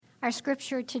Our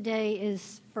scripture today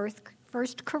is 1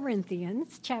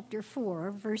 Corinthians chapter 4,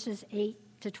 verses 8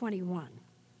 to 21.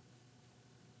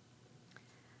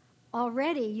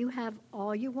 Already you have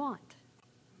all you want.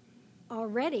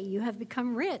 Already you have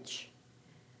become rich.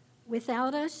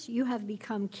 Without us, you have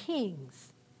become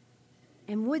kings.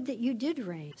 And would that you did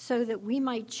reign, so that we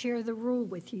might share the rule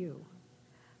with you.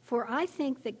 For I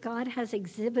think that God has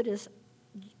exhibited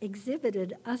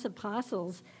us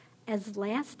apostles as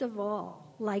last of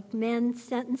all, like men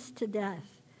sentenced to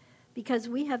death, because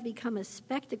we have become a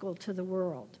spectacle to the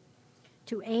world,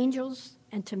 to angels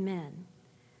and to men.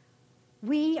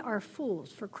 We are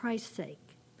fools for Christ's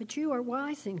sake, but you are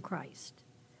wise in Christ.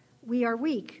 We are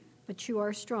weak, but you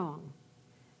are strong.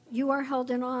 You are held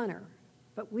in honor,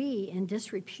 but we in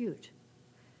disrepute.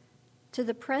 To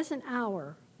the present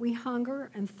hour, we hunger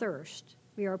and thirst.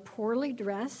 We are poorly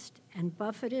dressed and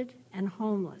buffeted and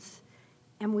homeless,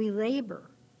 and we labor,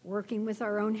 working with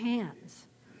our own hands.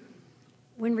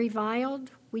 When reviled,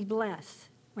 we bless.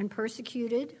 When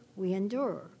persecuted, we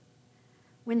endure.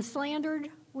 When slandered,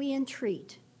 we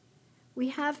entreat. We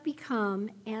have become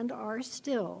and are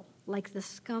still like the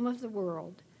scum of the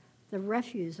world, the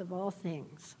refuse of all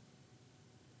things.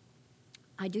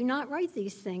 I do not write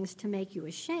these things to make you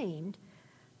ashamed,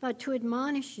 but to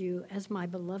admonish you as my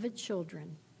beloved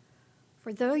children.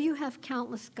 For though you have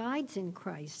countless guides in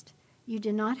Christ, you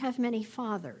do not have many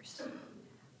fathers.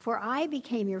 For I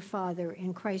became your father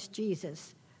in Christ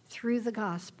Jesus through the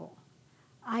gospel.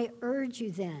 I urge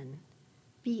you then,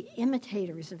 be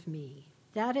imitators of me.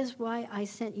 That is why I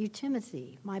sent you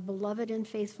Timothy, my beloved and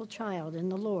faithful child in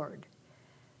the Lord,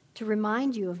 to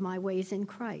remind you of my ways in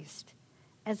Christ,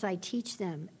 as I teach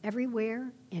them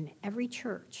everywhere in every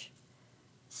church.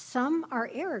 Some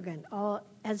are arrogant,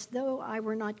 as though I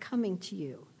were not coming to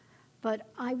you.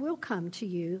 But I will come to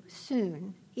you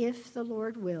soon, if the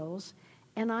Lord wills,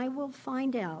 and I will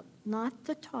find out not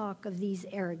the talk of these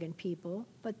arrogant people,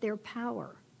 but their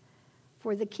power.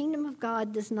 For the kingdom of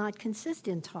God does not consist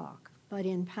in talk, but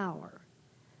in power.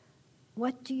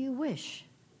 What do you wish?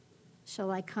 Shall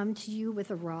I come to you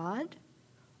with a rod,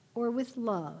 or with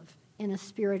love in a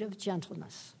spirit of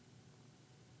gentleness?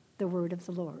 The word of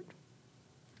the Lord.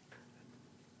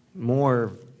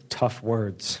 More tough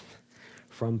words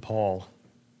from Paul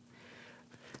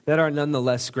that are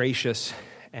nonetheless gracious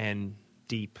and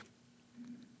deep.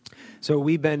 So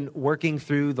we've been working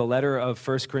through the letter of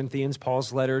 1 Corinthians,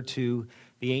 Paul's letter to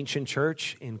the ancient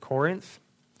church in Corinth.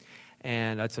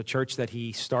 And that's a church that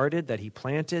he started, that he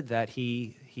planted, that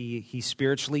he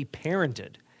spiritually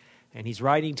parented. And he's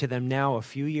writing to them now a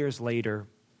few years later.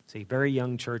 It's a very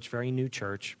young church, very new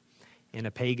church in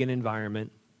a pagan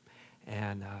environment.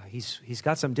 And he's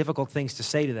got some difficult things to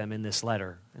say to them in this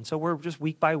letter. And so we're just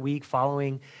week by week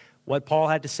following what Paul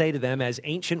had to say to them as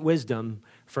ancient wisdom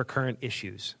for current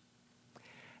issues.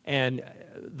 And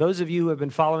those of you who have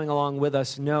been following along with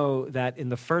us know that in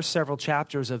the first several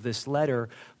chapters of this letter,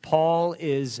 Paul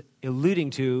is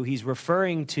he's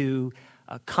referring to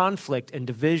a conflict and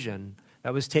division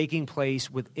that was taking place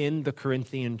within the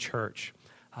Corinthian church.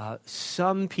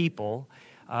 Some people...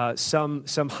 Some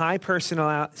high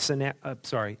personalities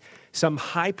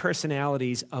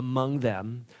among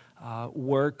them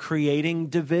were creating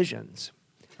divisions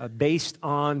based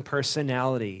on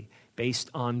personality, based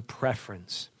on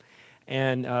preference.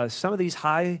 And some of these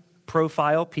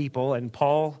high-profile people, and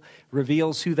Paul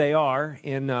reveals who they are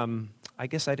in, I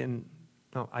didn't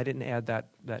add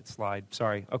that slide.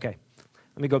 Sorry. Okay.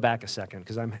 Let me go back a second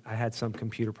because I had some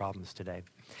computer problems today.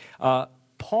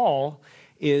 Paul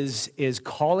is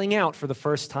calling out for the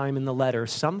first time in the letter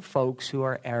some folks who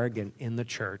are arrogant in the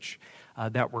church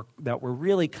that were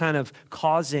really kind of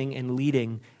causing and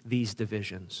leading these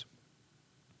divisions.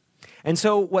 And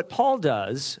so what Paul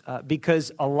does,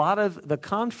 because a lot of the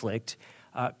conflict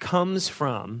comes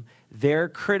from their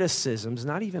criticisms,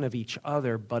 not even of each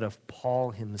other, but of Paul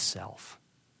himself.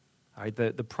 All right,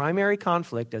 the primary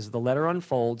conflict, as the letter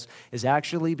unfolds, is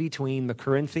actually between the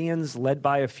Corinthians, led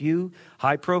by a few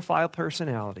high-profile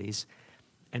personalities,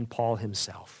 and Paul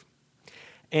himself.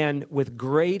 And with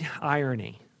great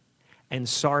irony and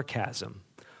sarcasm,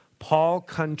 Paul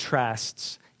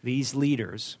contrasts these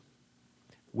leaders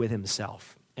with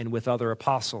himself and with other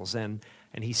apostles. And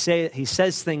he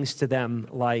says things to them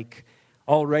like,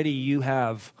 already you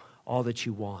have all that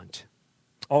you want.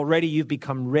 Already you've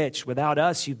become rich. Without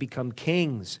us, you've become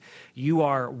kings. You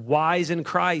are wise in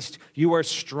Christ. You are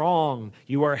strong.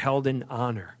 You are held in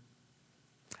honor.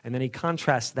 And then he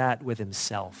contrasts that with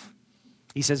himself.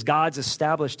 He says, God's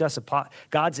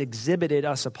exhibited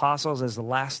us apostles as the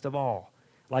last of all,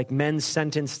 like men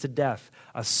sentenced to death,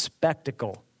 a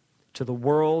spectacle to the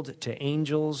world, to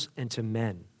angels, and to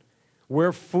men.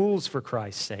 We're fools for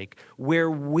Christ's sake. We're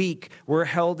weak. We're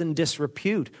held in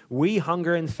disrepute. We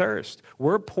hunger and thirst.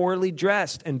 We're poorly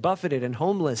dressed and buffeted and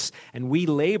homeless, and we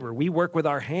labor. We work with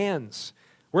our hands.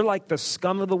 We're like the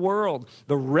scum of the world,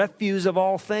 the refuse of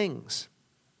all things.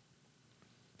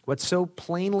 What's so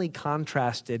plainly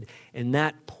contrasted in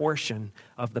that portion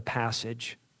of the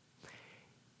passage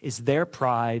is their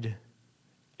pride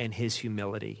and his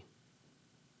humility,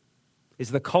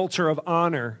 is the culture of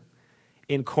honor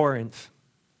in Corinth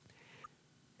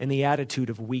and the attitude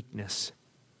of weakness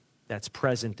that's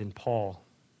present in Paul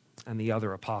and the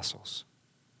other apostles.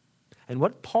 And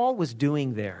what Paul was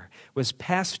doing there was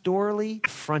pastorally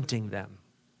confronting them.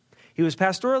 He was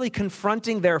pastorally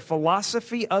confronting their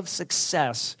philosophy of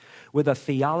success with a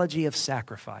theology of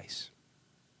sacrifice.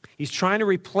 He's trying to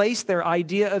replace their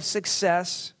idea of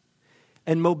success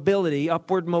and mobility,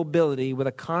 upward mobility, with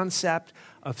a concept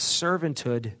of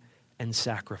servanthood and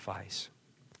sacrifice.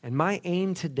 And my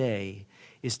aim today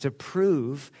is to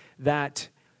prove that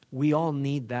we all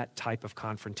need that type of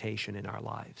confrontation in our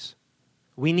lives.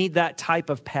 We need that type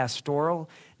of pastoral,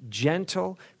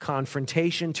 gentle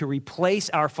confrontation to replace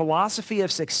our philosophy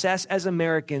of success as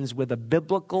Americans with a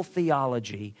biblical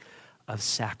theology of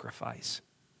sacrifice.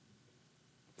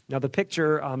 Now, the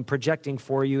picture I'm projecting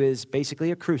for you is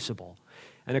basically a crucible.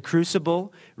 And a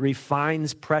crucible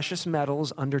refines precious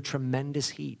metals under tremendous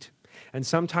heat. And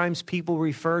sometimes people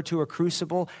refer to a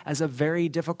crucible as a very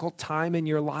difficult time in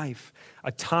your life,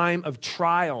 a time of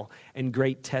trial and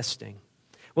great testing.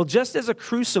 Well, just as a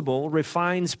crucible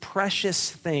refines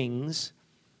precious things,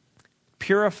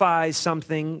 purifies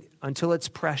something until it's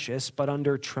precious, but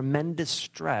under tremendous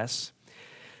stress,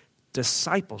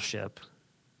 discipleship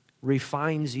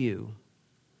refines you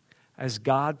as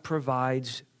God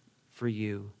provides for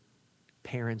you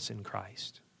parents in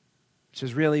Christ, which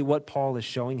is really what Paul is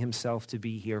showing himself to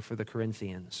be here for the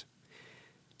Corinthians.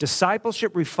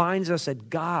 Discipleship refines us as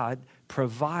God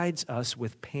provides us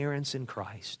with parents in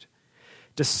Christ.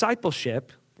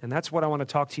 Discipleship, and that's what I want to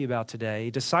talk to you about today,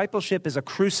 discipleship is a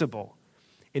crucible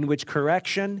in which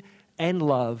correction and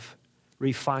love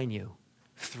refine you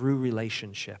through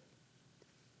relationship.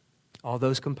 All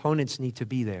those components need to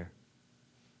be there.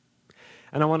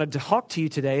 And I want to talk to you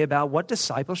today about what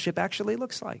discipleship actually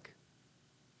looks like.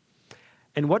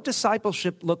 And what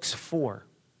discipleship looks for.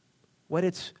 What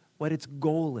its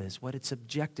goal is, what its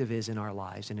objective is in our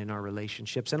lives and in our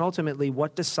relationships. And ultimately,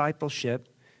 what discipleship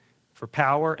for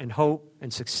power and hope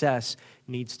and success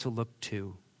needs to look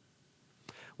to.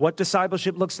 What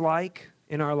discipleship looks like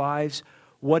in our lives,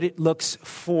 what it looks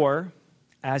for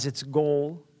as its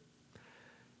goal,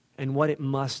 and what it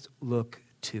must look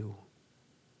to.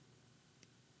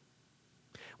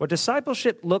 What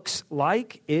discipleship looks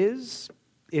like is,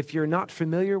 if you're not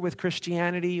familiar with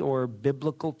Christianity or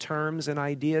biblical terms and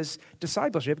ideas,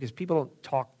 discipleship, because people don't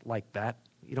talk like that.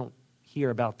 You don't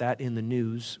hear about that in the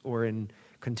news or in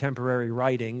contemporary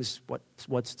writings.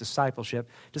 What's discipleship?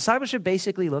 Discipleship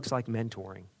basically looks like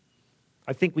mentoring.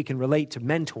 I think we can relate to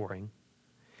mentoring.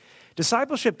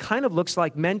 Discipleship kind of looks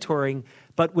like mentoring,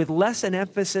 but with less an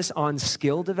emphasis on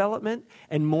skill development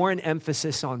and more an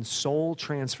emphasis on soul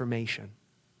transformation.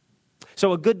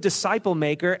 So a good disciple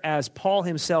maker, as Paul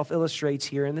himself illustrates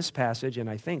here in this passage, and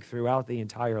I think throughout the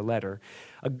entire letter,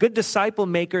 a good disciple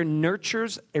maker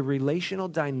nurtures a relational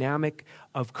dynamic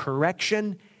of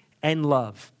correction and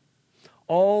love,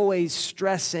 always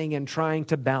stressing and trying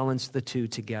to balance the two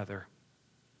together.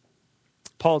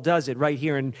 Paul does it right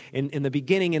here in the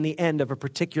beginning and the end of a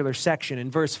particular section. In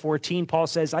verse 14, Paul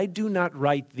says, I do not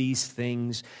write these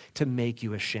things to make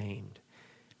you ashamed.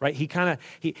 Right?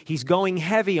 He's going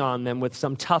heavy on them with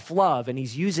some tough love, and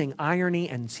he's using irony,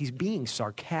 and he's being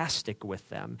sarcastic with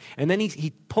them. And then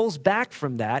he pulls back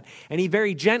from that, and he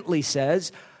very gently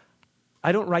says,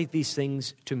 I don't write these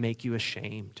things to make you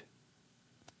ashamed,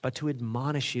 but to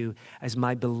admonish you as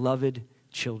my beloved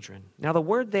children. Now, the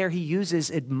word there he uses,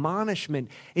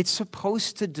 admonishment, it's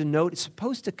supposed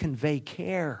to convey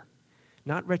care,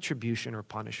 not retribution or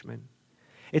punishment.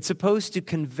 It's supposed to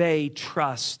convey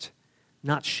trust,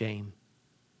 not shame.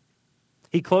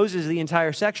 He closes the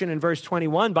entire section in verse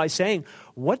 21 by saying,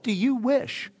 what do you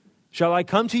wish? Shall I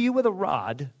come to you with a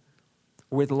rod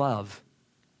or with love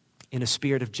in a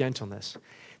spirit of gentleness?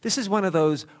 This is one of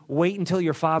those wait until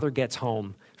your father gets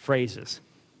home phrases.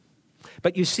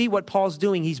 But you see what Paul's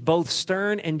doing. He's both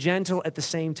stern and gentle at the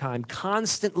same time,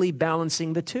 constantly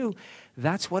balancing the two.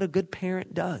 That's what a good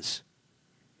parent does.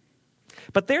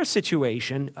 But their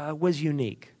situation was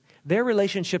unique. Their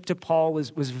relationship to Paul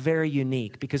was very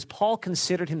unique because Paul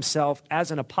considered himself as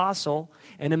an apostle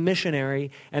and a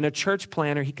missionary and a church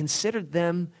planner. He considered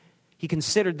them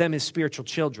his spiritual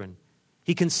children.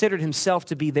 He considered himself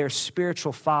to be their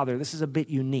spiritual father. This is a bit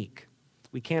unique.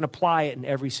 We can't apply it in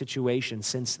every situation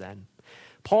since then.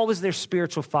 Paul was their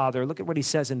spiritual father. Look at what he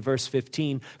says in verse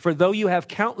 15. For though you have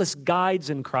countless guides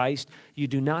in Christ, you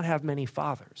do not have many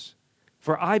fathers.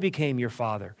 For I became your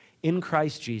father in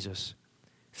Christ Jesus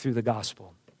through the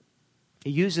gospel. He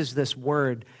uses this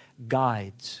word,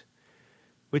 guides,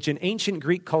 which in ancient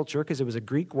Greek culture, because it was a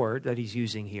Greek word that he's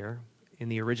using here in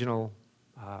the original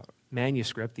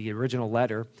manuscript, the original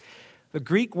letter, the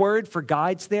Greek word for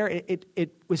guides there,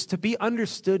 it was to be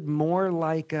understood more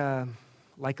like a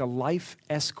life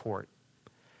escort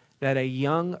that a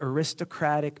young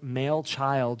aristocratic male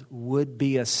child would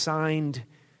be assigned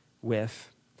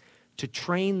with to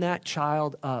train that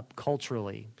child up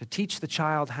culturally, to teach the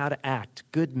child how to act,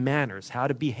 good manners, how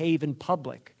to behave in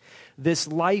public. This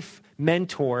life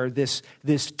mentor, this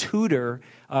tutor,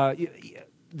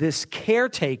 this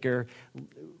caretaker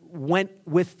went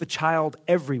with the child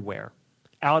everywhere,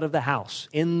 out of the house,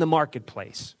 in the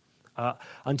marketplace,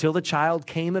 until the child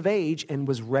came of age and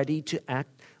was ready to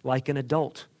act like an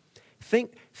adult.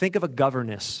 Think of a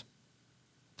governess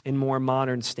in more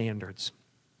modern standards.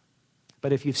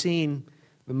 But if you've seen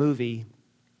the movie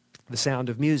The Sound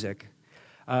of Music,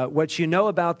 what you know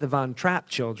about the Von Trapp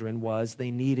children was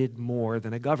they needed more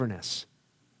than a governess.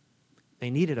 They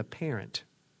needed a parent.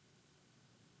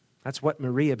 That's what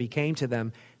Maria became to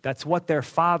them. That's what their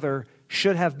father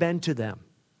should have been to them.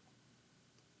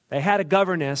 They had a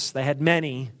governess, they had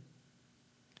many,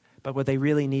 but what they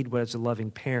really need was a loving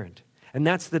parent. And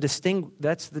that's the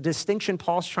distinction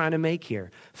Paul's trying to make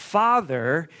here.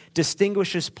 Father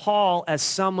distinguishes Paul as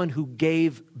someone who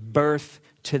gave birth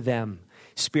to them,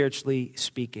 spiritually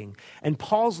speaking. And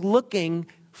Paul's looking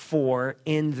for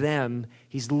in them,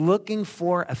 he's looking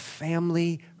for a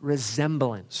family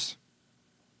resemblance.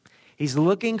 He's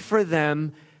looking for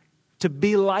them to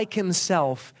be like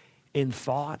himself in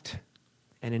thought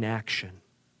and in action.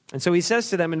 And so he says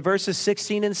to them in verses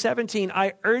 16 and 17,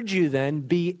 I urge you then,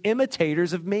 be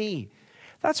imitators of me.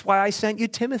 That's why I sent you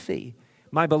Timothy,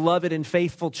 my beloved and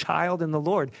faithful child in the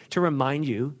Lord, to remind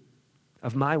you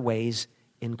of my ways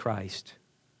in Christ.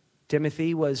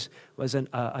 Timothy was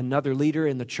another leader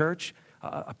in the church,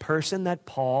 a person that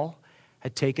Paul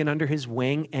had taken under his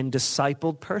wing and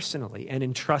discipled personally and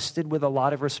entrusted with a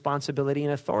lot of responsibility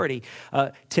and authority.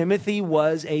 Timothy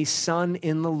was a son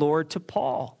in the Lord to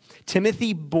Paul.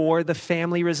 Timothy bore the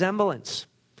family resemblance.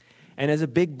 And as a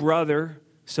big brother,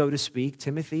 so to speak,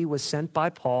 Timothy was sent by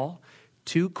Paul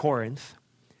to Corinth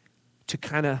to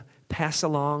kind of pass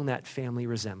along that family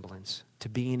resemblance, to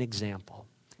be an example,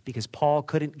 because Paul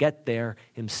couldn't get there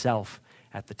himself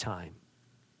at the time.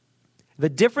 The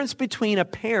difference between a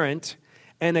parent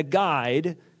and a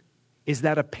guide is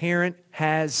that a parent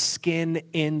has skin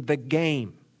in the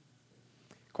game,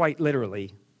 quite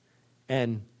literally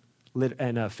and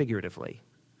figuratively.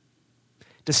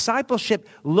 Discipleship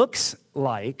looks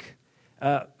like,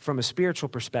 from a spiritual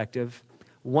perspective,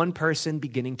 one person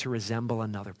beginning to resemble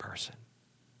another person.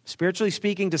 Spiritually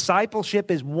speaking, discipleship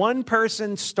is one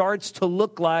person starts to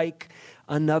look like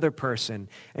another person.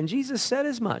 And Jesus said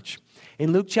as much.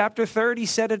 In Luke chapter 30, he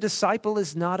said, a disciple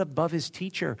is not above his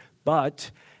teacher,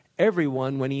 but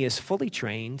everyone, when he is fully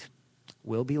trained,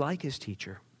 will be like his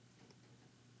teacher.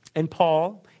 And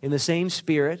Paul, in the same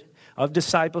spirit of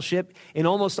discipleship, in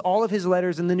almost all of his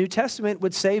letters in the New Testament,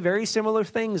 would say very similar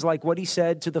things like what he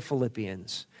said to the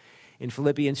Philippians. In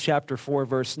Philippians chapter 4,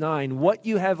 verse 9, what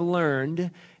you have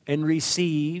learned and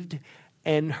received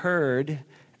and heard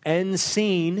and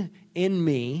seen in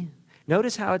me.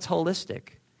 Notice how it's holistic.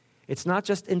 It's not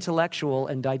just intellectual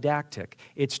and didactic.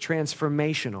 It's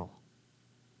transformational.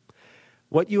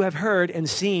 What you have heard and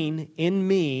seen in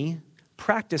me,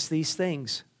 practice these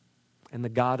things, and the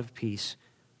God of peace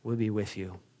will be with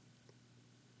you.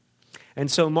 And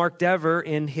so Mark Dever,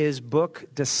 in his book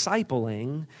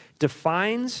Discipling,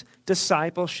 defines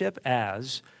discipleship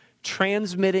as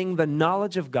transmitting the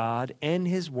knowledge of God and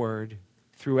his word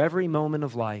through every moment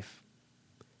of life.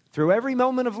 Through every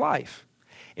moment of life.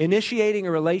 Initiating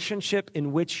a relationship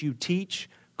in which you teach,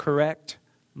 correct,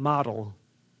 model,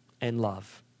 and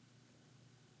love.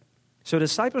 So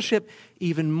discipleship,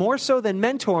 even more so than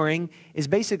mentoring, is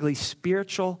basically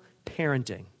spiritual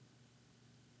parenting.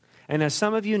 And as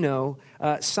some of you know,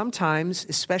 sometimes,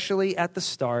 especially at the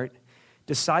start,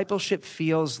 discipleship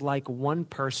feels like one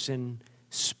person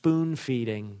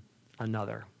spoon-feeding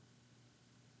another.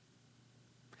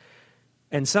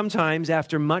 And sometimes,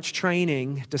 after much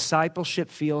training, discipleship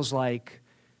feels like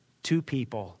two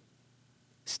people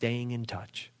staying in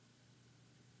touch.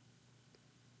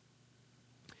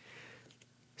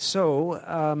 So,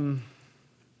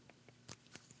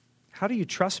 how do you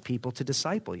trust people to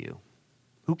disciple you?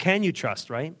 Who can you trust,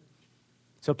 right?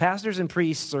 So pastors and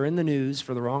priests are in the news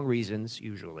for the wrong reasons,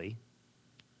 usually.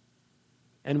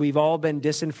 And we've all been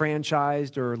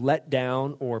disenfranchised or let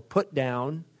down or put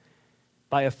down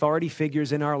by authority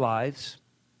figures in our lives,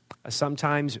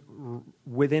 sometimes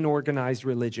within organized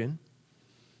religion.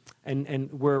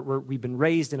 And we've been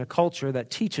raised in a culture that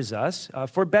teaches us,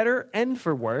 for better and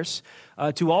for worse,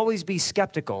 to always be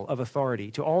skeptical of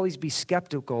authority, to always be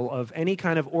skeptical of any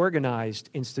kind of organized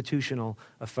institutional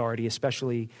authority,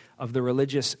 especially of the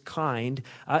religious kind.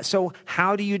 So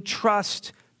how do you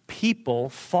trust people,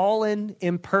 fallen,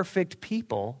 imperfect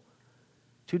people,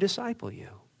 to disciple you?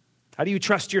 How do you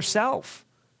trust yourself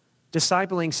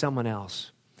discipling someone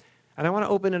else? And I want to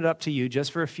open it up to you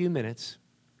just for a few minutes.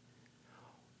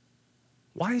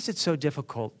 Why is it so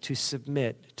difficult to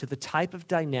submit to the type of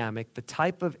dynamic, the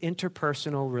type of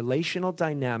interpersonal, relational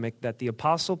dynamic that the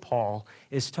Apostle Paul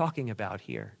is talking about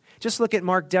here? Just look at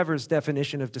Mark Dever's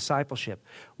definition of discipleship.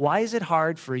 Why is it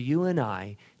hard for you and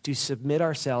I to submit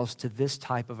ourselves to this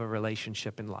type of a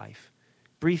relationship in life?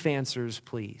 Brief answers,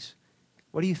 please.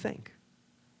 What do you think?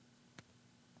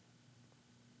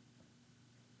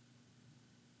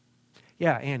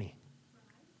 Yeah, Annie.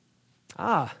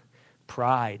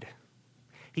 Pride.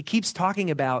 He keeps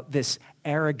talking about this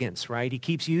arrogance, right? He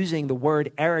keeps using the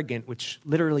word arrogant, which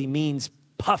literally means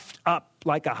puffed up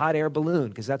like a hot air balloon,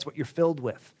 because that's what you're filled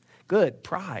with. Good,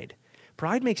 pride.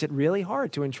 Pride makes it really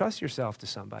hard to entrust yourself to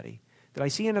somebody. Did I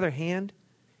see another hand?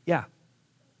 Yeah.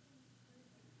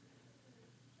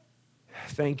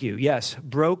 Thank you. Yes,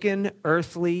 broken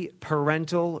earthly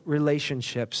parental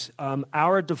relationships.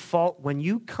 Our default, when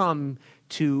you come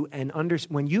to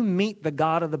when you meet the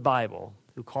God of the Bible,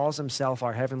 who calls himself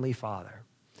our Heavenly Father,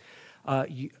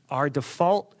 our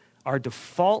default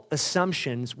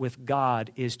assumptions with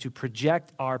God is to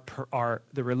project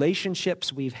the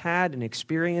relationships we've had and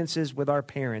experiences with our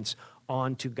parents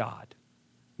onto God.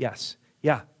 Yes.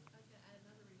 Yeah. Another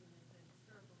reason is the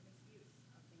historical misuse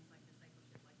of things like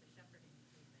discipleship, like the shepherding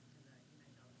movement in the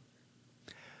evangelical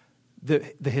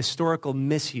church. The historical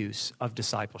misuse of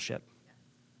discipleship. Yes.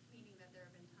 Meaning that there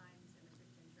have been times in the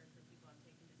Christian church where people have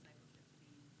taken discipleship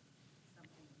to be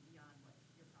something beyond what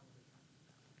you're probably talking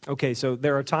about. Okay, so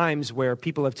there are times where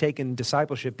people have taken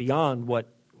discipleship beyond what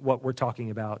we're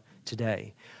talking about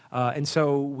today. And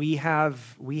so we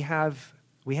have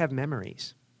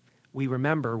memories. We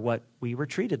remember what we were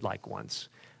treated like once,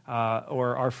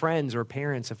 or our friends or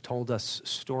parents have told us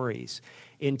stories.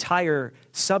 Entire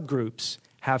subgroups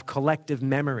have collective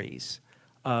memories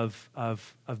of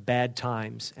bad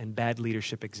times and bad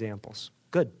leadership examples.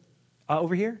 Good.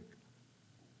 Over here?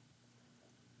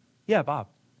 Yeah, Bob.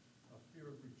 Fear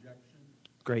of rejection.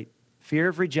 Great. Fear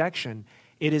of rejection.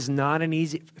 It is not an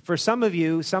easy, for some of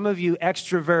you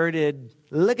extroverted,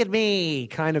 look at me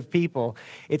kind of people,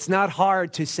 it's not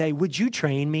hard to say, would you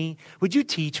train me? Would you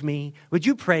teach me? Would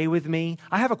you pray with me?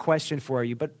 I have a question for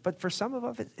you. But for some of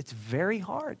us, it's very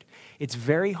hard. It's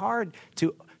very hard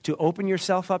to open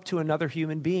yourself up to another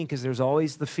human being, because there's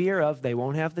always the fear of they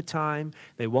won't have the time,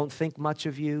 they won't think much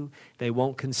of you, they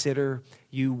won't consider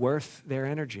you worth their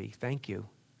energy. Thank you.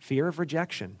 Fear of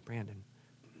rejection. Brandon.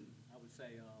 I would say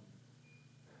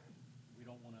we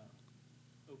don't want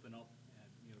to open up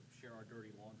and share our dirty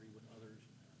laundry with others.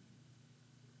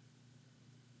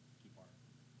 Keep our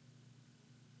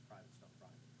private stuff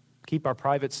private. Keep our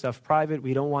private stuff private.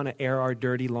 We don't want to air our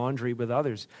dirty laundry with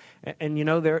others. And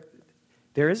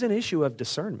there is an issue of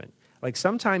discernment. Like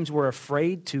sometimes we're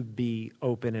afraid to be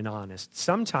open and honest.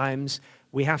 Sometimes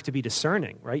we have to be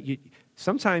discerning, right?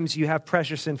 Sometimes you have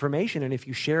precious information, and if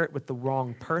you share it with the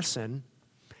wrong person,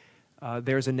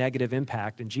 there's a negative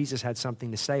impact. And Jesus had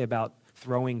something to say about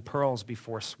throwing pearls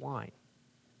before swine.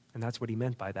 And that's what he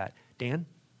meant by that. Dan?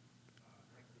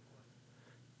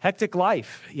 Hectic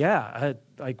life, yeah.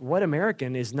 Like what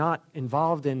American is not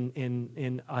involved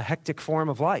in a hectic form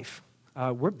of life?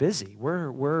 We're busy.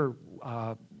 We're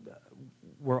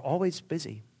always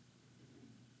busy.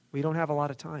 We don't have a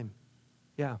lot of time.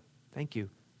 Yeah, thank you.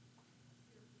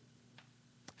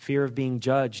 Fear of being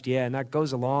judged, yeah, and that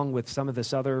goes along with some of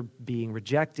this other being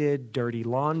rejected, dirty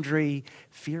laundry,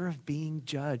 fear of being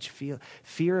judged,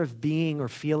 fear of being or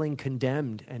feeling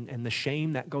condemned, and the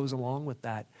shame that goes along with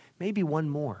that. Maybe one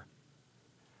more.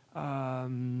 I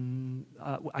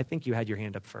think you had your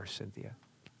hand up first, Cynthia.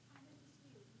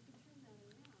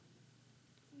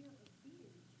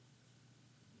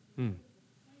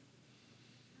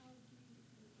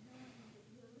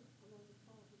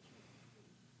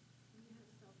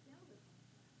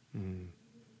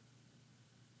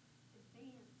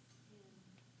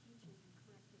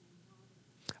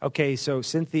 Okay, so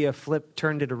Cynthia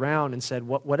turned it around and said,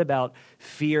 what about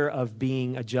fear of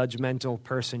being a judgmental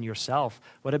person yourself?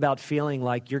 What about feeling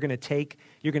like you're going to take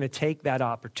that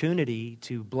opportunity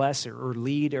to bless or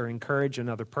lead or encourage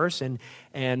another person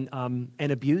and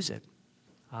abuse it?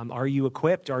 Are you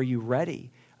equipped? Are you ready?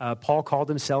 Paul called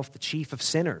himself the chief of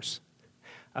sinners.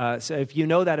 So if you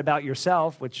know that about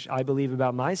yourself, which I believe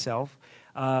about myself,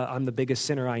 I'm the biggest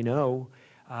sinner I know.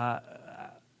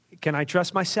 Can I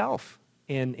trust myself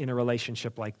in a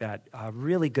relationship like that?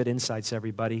 Really good insights,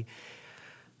 everybody.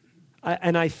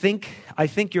 I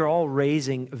think you're all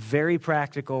raising very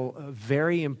practical,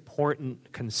 very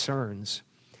important concerns,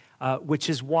 which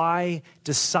is why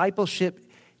discipleship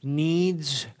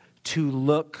needs to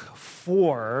look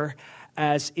for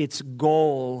as its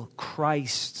goal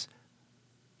Christ's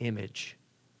image,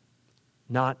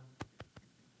 not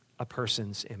a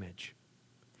person's image.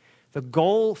 The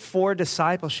goal for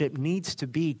discipleship needs to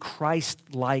be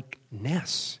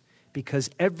Christ-likeness, because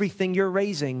everything you're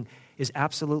raising is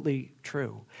absolutely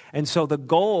true. And so the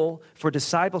goal for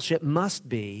discipleship must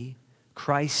be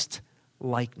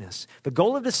Christ-likeness. The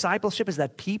goal of discipleship is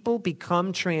that people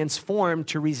become transformed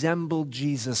to resemble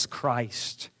Jesus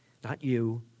Christ. Not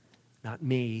you, not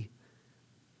me,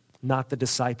 not the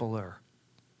discipler.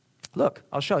 Look,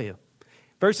 I'll show you.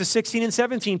 Verses 16 and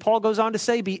 17, Paul goes on to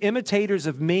say, be imitators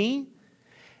of me.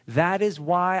 That is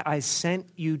why I sent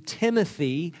you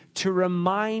Timothy to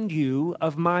remind you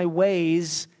of my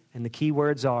ways, and the key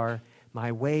words are,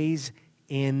 my ways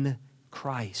in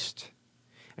Christ.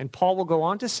 And Paul will go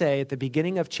on to say at the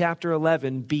beginning of chapter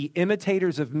 11, be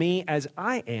imitators of me as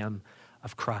I am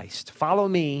of Christ. Follow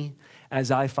me as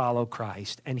I follow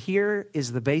Christ. And here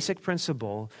is the basic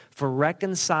principle for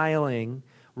reconciling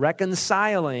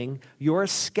your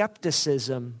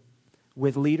skepticism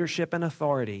with leadership and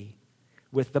authority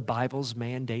with the Bible's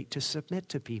mandate to submit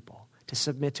to people, to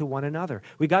submit to one another.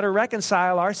 We got to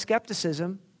reconcile our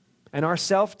skepticism and our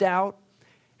self-doubt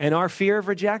and our fear of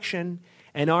rejection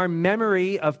and our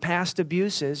memory of past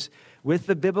abuses with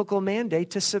the biblical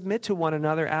mandate to submit to one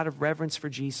another out of reverence for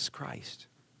Jesus Christ.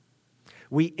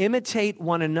 We imitate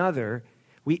one another.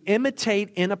 We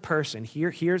imitate in a person.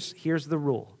 Here's the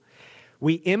rule.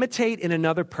 We imitate in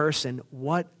another person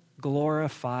what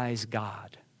glorifies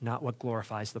God, not what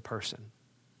glorifies the person.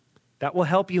 That will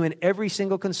help you in every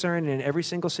single concern and in every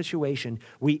single situation.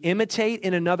 We imitate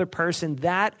in another person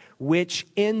that which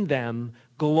in them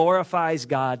glorifies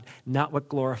God, not what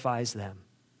glorifies them.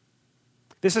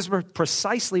 This is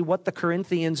precisely what the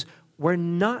Corinthians were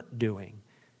not doing.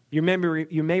 You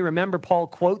may remember Paul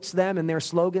quotes them in their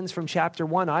slogans from chapter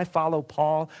 1. I follow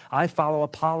Paul. I follow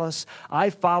Apollos. I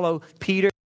follow Peter.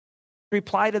 The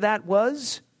reply to that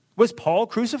was Paul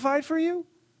crucified for you?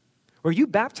 Were you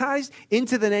baptized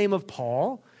into the name of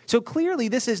Paul? So clearly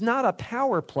this is not a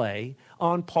power play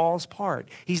on Paul's part.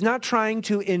 He's not trying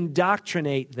to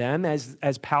indoctrinate them as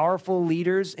powerful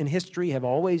leaders in history have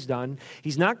always done.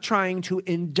 He's not trying to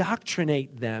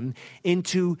indoctrinate them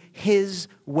into his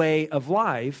way of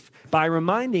life by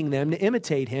reminding them to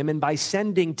imitate him and by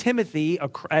sending Timothy,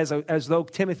 as though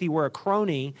Timothy were a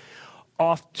crony,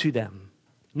 off to them.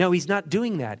 No, he's not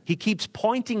doing that. He keeps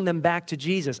pointing them back to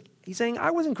Jesus. He's saying,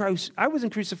 I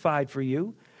wasn't crucified for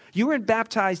you. You weren't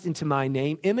baptized into my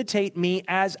name. Imitate me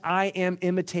as I am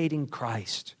imitating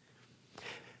Christ.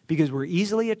 Because we're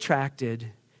easily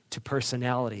attracted to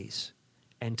personalities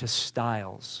and to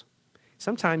styles.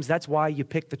 Sometimes that's why you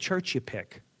pick the church you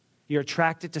pick. You're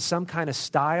attracted to some kind of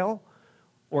style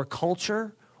or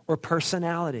culture or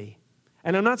personality.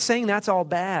 And I'm not saying that's all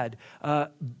bad,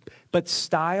 but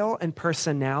style and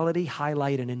personality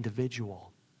highlight an individual.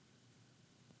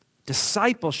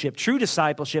 Discipleship, true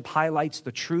discipleship, highlights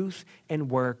the truth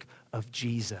and work of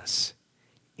Jesus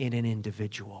in an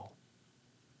individual.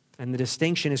 And the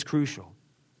distinction is crucial.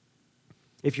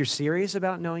 If you're serious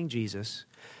about knowing Jesus,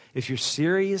 if you're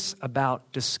serious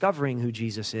about discovering who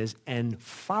Jesus is and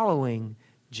following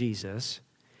Jesus,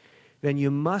 then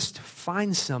you must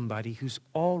find somebody who's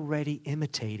already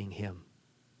imitating him.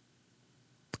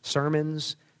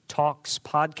 Sermons, talks,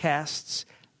 podcasts,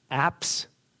 apps,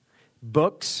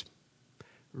 books,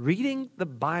 reading the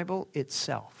Bible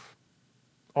itself.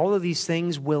 All of these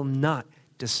things will not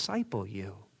disciple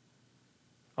you.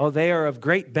 Oh, they are of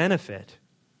great benefit,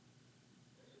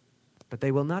 but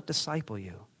they will not disciple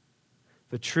you.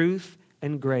 The truth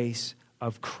and grace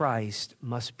of Christ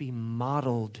must be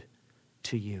modeled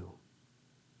to you.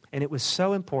 And it was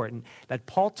so important that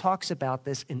Paul talks about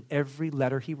this in every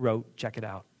letter he wrote. Check it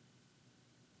out.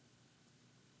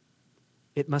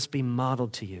 It must be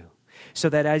modeled to you, so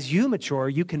that as you mature,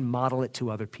 you can model it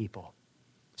to other people.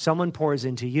 Someone pours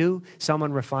into you,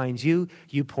 someone refines you,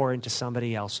 you pour into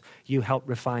somebody else. You help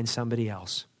refine somebody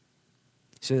else.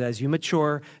 So that as you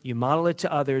mature, you model it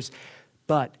to others,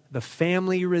 but the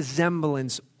family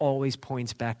resemblance always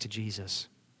points back to Jesus.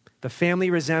 The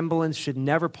family resemblance should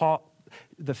never point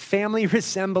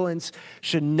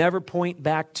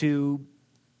back to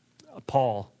a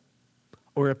Paul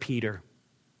or a Peter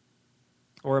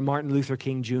or a Martin Luther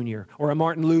King Jr. or a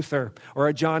Martin Luther or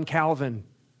a John Calvin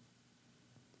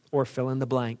or fill in the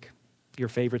blank, your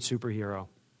favorite superhero.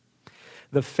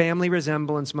 The family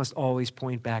resemblance must always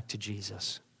point back to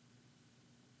Jesus.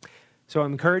 So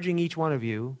I'm encouraging each one of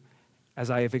you, as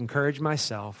I have encouraged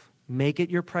myself, make it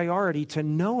your priority to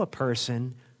know a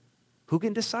person who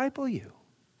can disciple you.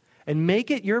 And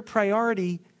make it your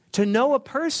priority to know a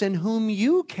person whom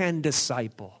you can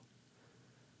disciple.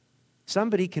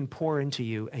 Somebody can pour into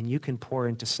you and you can pour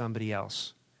into somebody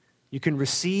else. You can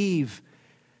receive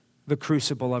the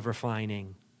crucible of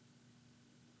refining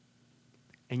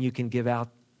and you can give out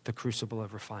the crucible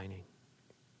of refining.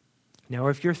 Now,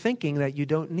 if you're thinking that you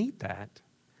don't need that,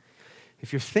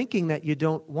 if you're thinking that you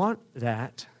don't want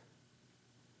that,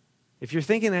 if you're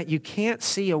thinking that you can't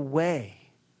see a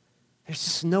way, there's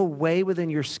just no way within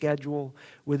your schedule,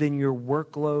 within your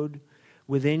workload,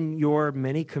 within your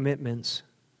many commitments,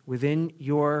 within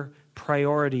your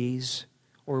priorities,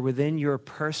 or within your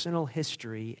personal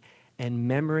history and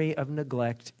memory of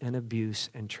neglect and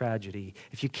abuse and tragedy.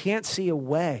 If you can't see a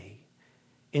way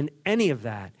in any of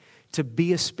that to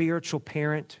be a spiritual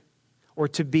parent or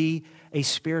to be a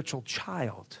spiritual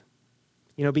child,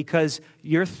 because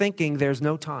you're thinking there's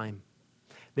no time,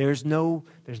 there's no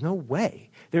way,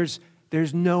 there's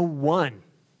no one,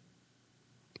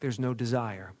 there's no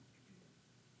desire,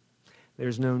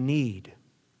 there's no need,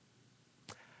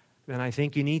 then I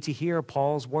think you need to hear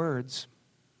Paul's words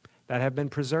that have been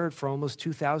preserved for almost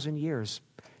 2,000 years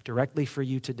directly for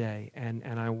you today. And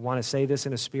I want to say this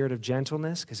in a spirit of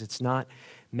gentleness because it's not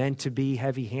meant to be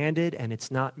heavy-handed and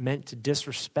it's not meant to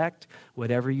disrespect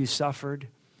whatever you suffered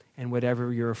and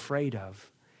whatever you're afraid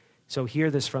of. So hear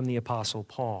this from the Apostle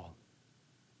Paul.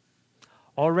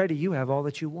 Already you have all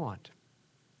that you want.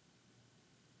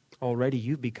 Already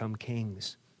you've become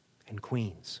kings and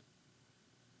queens.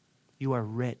 You are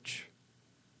rich.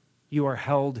 You are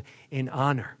held in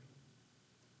honor.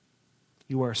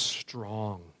 You are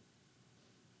strong.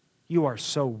 You are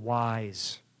so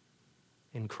wise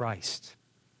in Christ.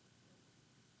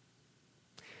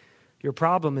 Your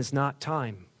problem is not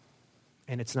time,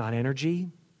 and it's not energy,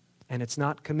 and it's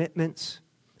not commitments,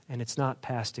 and it's not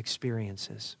past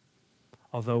experiences,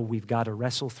 although we've got to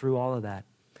wrestle through all of that.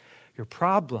 Your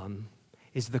problem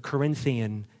is the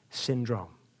Corinthian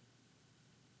syndrome.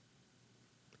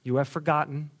 You have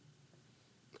forgotten,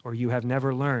 or you have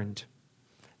never learned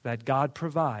that God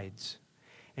provides,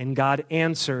 and God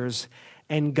answers,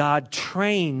 and God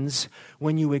trains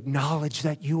when you acknowledge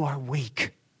that you are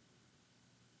weak.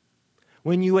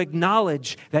 When you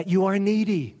acknowledge that you are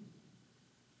needy,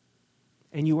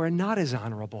 and you are not as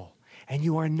honorable, and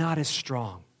you are not as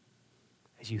strong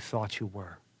as you thought you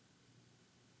were.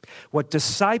 What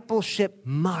discipleship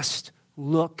must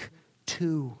look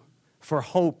to for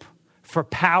hope, for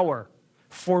power,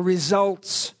 for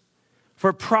results,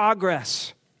 for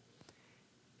progress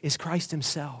is Christ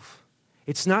himself.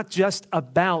 It's not just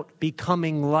about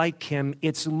becoming like him,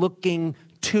 it's looking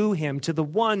to him, to the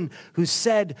one who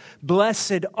said,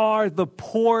 "Blessed are the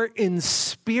poor in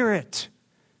spirit,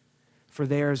 for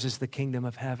theirs is the kingdom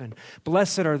of heaven.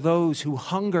 Blessed are those who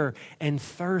hunger and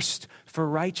thirst for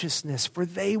righteousness, for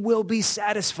they will be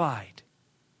satisfied."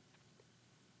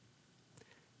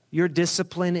 Your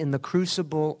discipline in the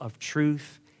crucible of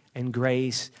truth and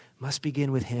grace must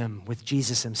begin with him, with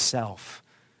Jesus himself.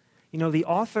 The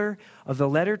author of the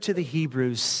letter to the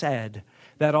Hebrews said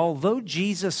that although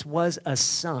Jesus was a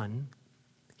son,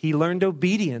 he learned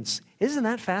obedience. Isn't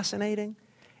that fascinating?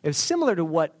 It's similar to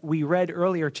what we read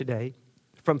earlier today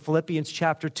from Philippians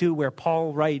chapter 2, where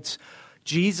Paul writes,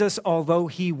 Jesus, although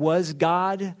he was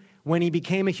God, when he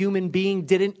became a human being,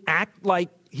 didn't act like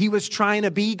he was trying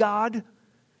to be God,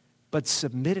 but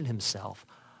submitted himself,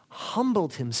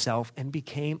 humbled himself, and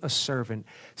became a servant,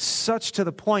 such to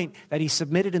the point that he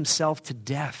submitted himself to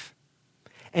death.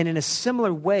 And in a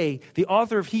similar way, the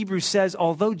author of Hebrews says,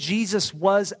 although Jesus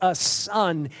was a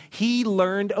son, he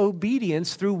learned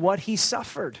obedience through what he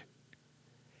suffered.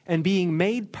 And being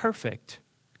made perfect,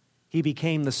 he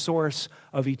became the source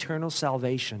of eternal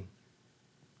salvation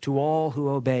to all who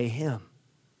obey him.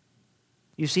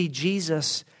 You see,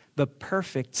 Jesus, the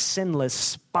perfect, sinless,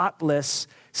 spotless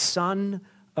Son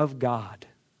of God,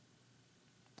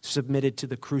 submitted to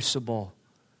the crucible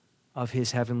of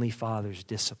his heavenly Father's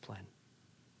discipline.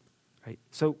 Right?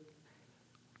 So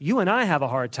you and I have a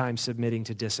hard time submitting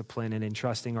to discipline and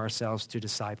entrusting ourselves to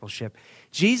discipleship.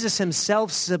 Jesus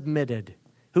himself submitted,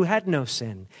 who had no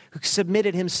sin, who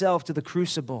submitted himself to the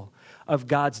crucible of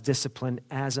God's discipline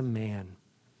as a man.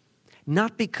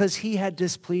 Not because he had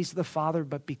displeased the Father,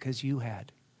 but because you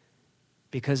had,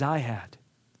 because I had.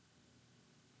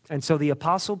 And so the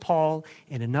Apostle Paul,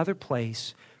 in another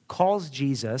place, calls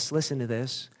Jesus, listen to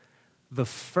this, the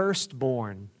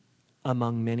firstborn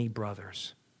among many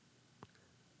brothers.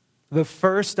 The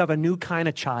first of a new kind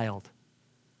of child.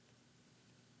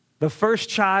 The first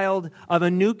child of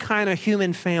a new kind of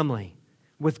human family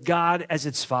with God as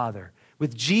its father,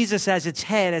 with Jesus as its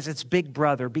head, as its big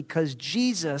brother, because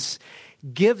Jesus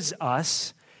gives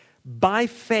us, by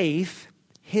faith,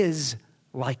 his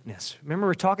likeness. Remember,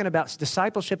 we're talking about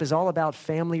discipleship is all about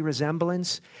family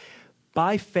resemblance.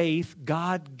 By faith,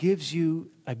 God gives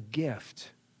you a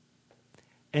gift.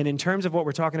 And in terms of what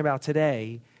we're talking about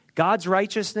today, God's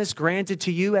righteousness granted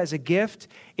to you as a gift,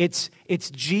 it's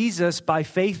Jesus, by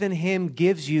faith in him,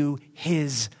 gives you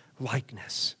his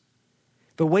likeness.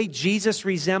 The way Jesus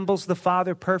resembles the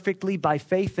Father perfectly, by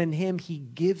faith in him, he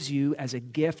gives you as a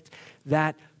gift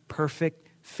that perfect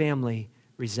family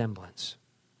resemblance.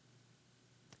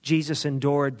 Jesus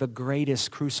endured the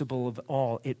greatest crucible of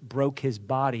all. It broke his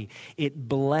body. It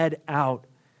bled out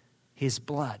his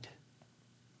blood.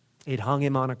 It hung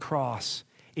him on a cross.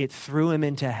 It threw him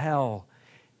into hell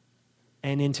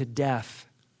and into death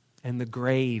and the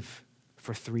grave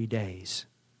for 3 days.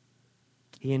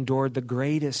 He endured the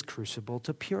greatest crucible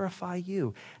to purify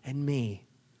you and me.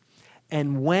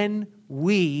 And when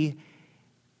we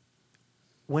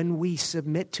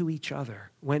submit to each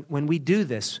other, when we do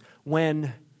this,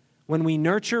 when we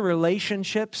nurture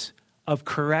relationships of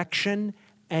correction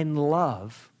and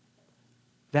love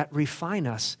that refine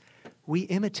us, we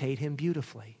imitate him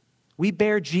beautifully. We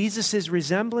bear Jesus'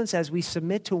 resemblance as we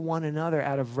submit to one another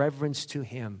out of reverence to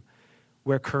him,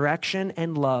 where correction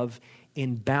and love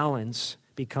in balance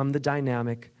become the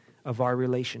dynamic of our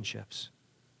relationships.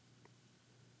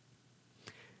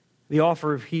 The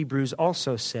author of Hebrews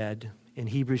also said in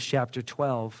Hebrews chapter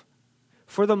 12,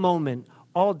 "For the moment,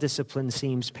 all discipline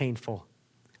seems painful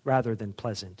rather than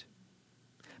pleasant.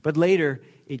 But later,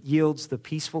 it yields the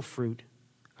peaceful fruit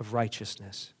of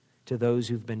righteousness to those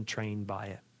who've been trained by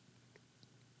it."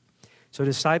 So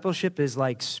discipleship is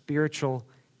like spiritual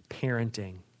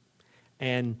parenting.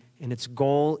 And its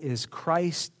goal is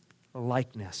Christ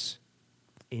likeness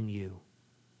in you.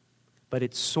 But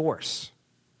its source,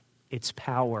 its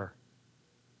power,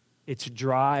 its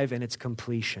drive, and its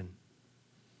completion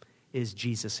is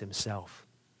Jesus himself.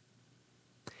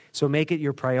 So make it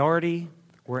your priority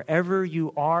wherever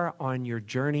you are on your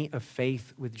journey of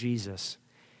faith with Jesus.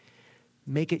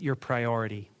 Make it your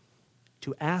priority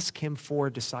to ask him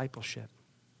for discipleship,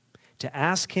 to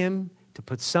ask him to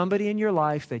put somebody in your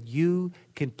life that you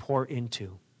can pour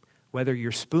into, whether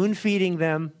you're spoon-feeding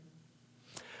them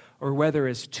or whether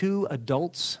as two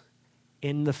adults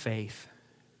in the faith,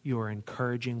 you are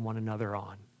encouraging one another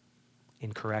on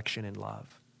in correction and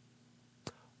love.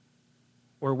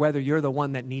 Or whether you're the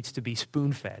one that needs to be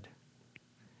spoon-fed.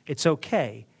 It's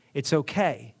okay. It's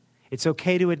okay. It's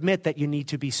okay to admit that you need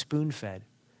to be spoon-fed.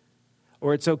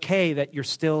 Or it's okay that you're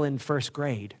still in first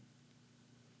grade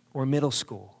or middle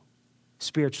school,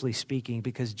 spiritually speaking,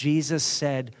 because Jesus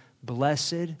said,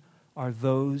 "Blessed are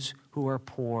those who are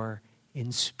poor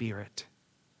in spirit,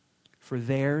 for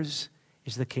theirs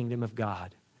is the kingdom of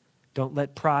God." Don't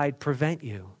let pride prevent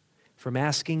you from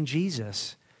asking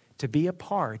Jesus to be a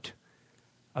part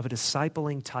of a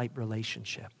discipling type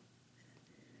relationship.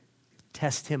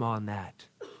 Test him on that,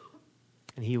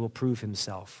 and he will prove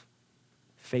himself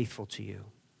faithful to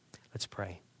you. Let's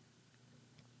pray.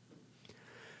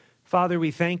 Father,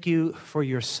 we thank you for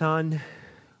your Son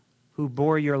who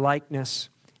bore your likeness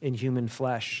in human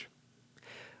flesh.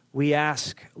 We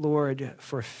ask, Lord,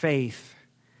 for faith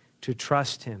to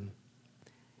trust him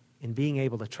in being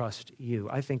able to trust you.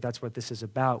 I think that's what this is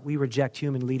about. We reject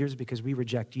human leaders because we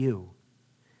reject you,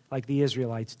 like the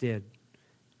Israelites did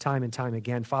time and time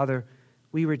again. Father,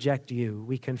 we reject you.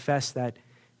 We confess that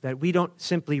we don't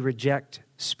simply reject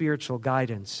spiritual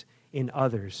guidance in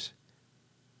others.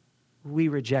 We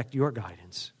reject your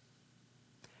guidance.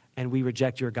 And we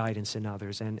reject your guidance in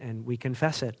others. And we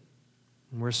confess it.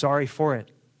 And we're sorry for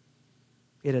it.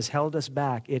 It has held us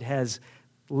back. It has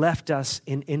left us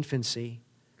in infancy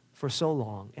for so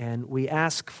long. And we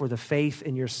ask for the faith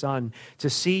in your Son, to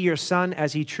see your Son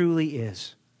as he truly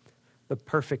is, the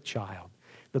perfect child,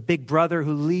 the big brother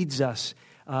who leads us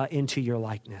into your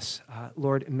likeness.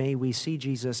 Lord, may we see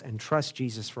Jesus and trust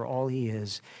Jesus for all he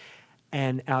is,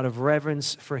 and out of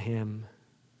reverence for him,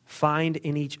 find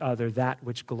in each other that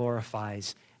which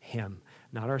glorifies him,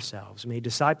 not ourselves. May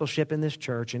discipleship in this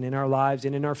church and in our lives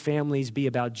and in our families be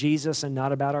about Jesus and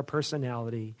not about our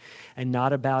personality and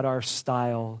not about our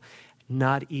style,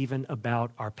 not even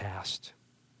about our past.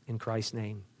 In Christ's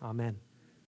name, amen.